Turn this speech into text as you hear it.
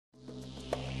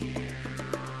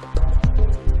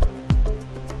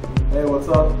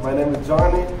what's up? My name is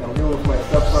Johnny. I'm here with my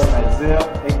stepson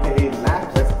Isaiah, aka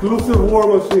Max. Exclusive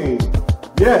War Machine.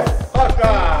 Yes! Oh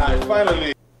gosh,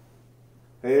 finally!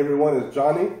 Hey everyone, it's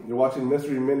Johnny. You're watching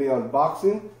Mystery Mini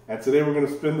Unboxing, and today we're going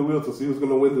to spin the wheel to see who's going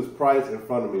to win this prize in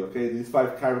front of me, okay? These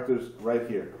 5 characters right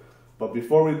here. But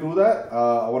before we do that,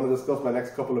 I want to discuss my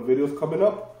next couple of videos coming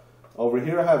up. Over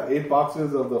here I have 8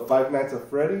 boxes of the Five Nights at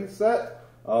Freddy's set.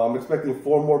 I'm expecting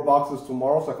 4 more boxes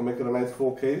tomorrow so I can make it a nice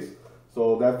full case.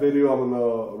 So that video I'm going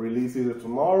to release either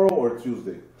tomorrow or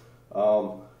Tuesday.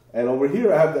 And over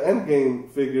here I have the Endgame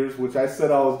figures, which I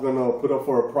said I was going to put up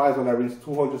for a prize when I reach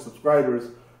 200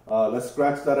 subscribers. Let's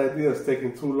scratch that idea. It's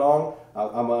taking too long.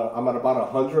 I'm at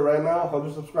about 100 right now,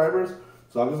 100 subscribers.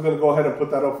 So I'm just going to go ahead and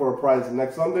put that up for a prize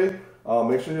next Sunday.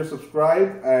 Make sure you're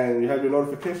subscribed and you have your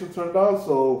notifications turned on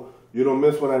so you don't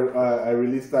miss when I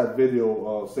release that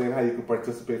video saying how you can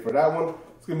participate for that one.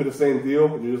 It's going to be the same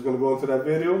deal. You're just going to go into that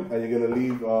video and you're going to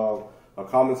leave a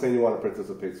comment saying you want to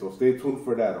participate. So stay tuned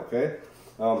for that, okay?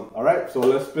 Alright, so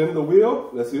let's spin the wheel.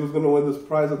 Let's see who's going to win this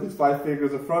prize of these 5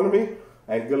 figures in front of me.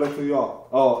 And good luck to y'all.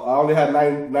 Oh, I only had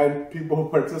 9 people who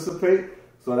participate.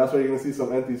 So that's why you're going to see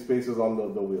some empty spaces on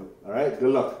the wheel. Alright, good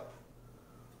luck.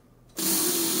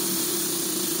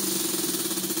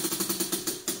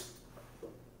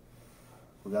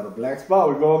 We got a black spot.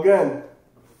 We go again.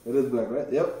 It is black,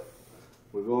 right? Yep.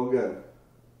 We go again.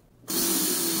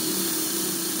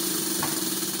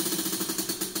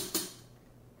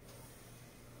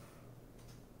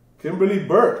 Kimberly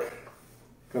Burke.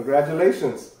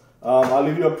 Congratulations. I'll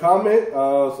leave you a comment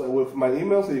with my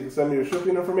email so you can send me your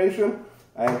shipping information.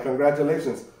 And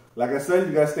congratulations. Like I said,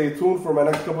 you guys stay tuned for my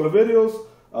next couple of videos,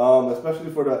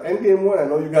 especially for the Endgame one. I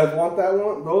know you guys want that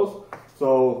one, those.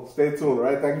 So stay tuned, all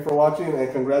right? Thank you for watching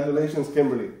and congratulations,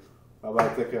 Kimberly. Bye-bye.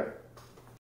 Take care.